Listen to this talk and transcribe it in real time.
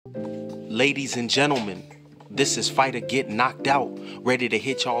Ladies and gentlemen, this is Fighter Get Knocked Out, ready to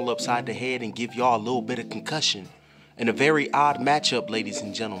hit y'all upside the head and give y'all a little bit of concussion. In a very odd matchup, ladies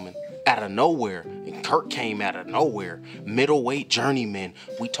and gentlemen, out of nowhere, and Kurt came out of nowhere, middleweight journeyman.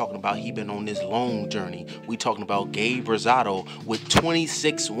 We talking about he been on this long journey. We talking about Gabe Rosado with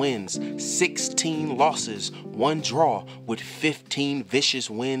 26 wins, 16 losses, 1 draw with 15 vicious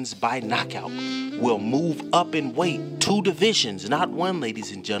wins by knockout. Will move up in weight 2 divisions, not 1,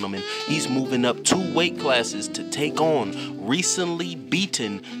 ladies and gentlemen. He's moving up 2 weight classes to take on recently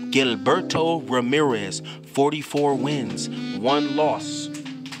beaten Gilberto Ramirez. 44 wins, 1 loss,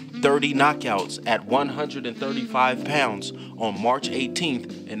 30 knockouts at 135 pounds on March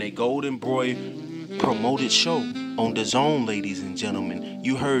 18th in a Golden Boy promoted show on the Zone, ladies and gentlemen.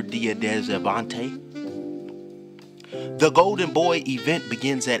 You heard Dia Des Avante. The Golden Boy event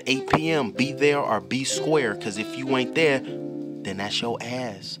begins at 8 p.m. Be there or be square, because if you ain't there, then that's your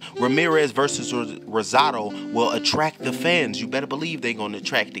ass. Ramirez versus Rosado will attract the fans. You better believe they're going to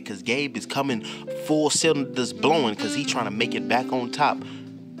attract it, because Gabe is coming full cylinders blowing, because he's trying to make it back on top.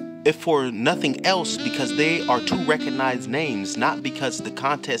 If for nothing else, because they are 2 recognized names, not because the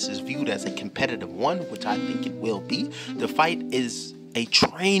contest is viewed as a competitive one, which I think it will be. The fight is a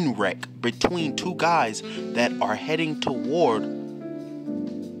train wreck between 2 guys that are heading toward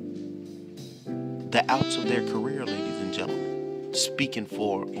the outs of their career, ladies and gentlemen. Speaking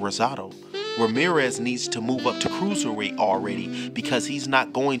for Rosado, Ramirez needs to move up to cruiserweight already, because he's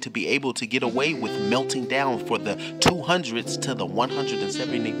not going to be able to get away with melting down for the 200s to the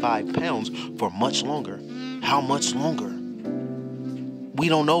 175 pounds for much longer. How much longer? We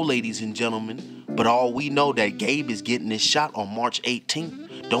don't know, ladies and gentlemen. But all we know that Gabe is getting his shot on March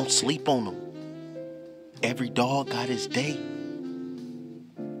 18th. Don't sleep on him. Every dog got his day.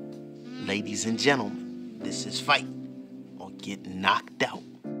 Ladies and gentlemen, this is Fight or Get Knocked Out.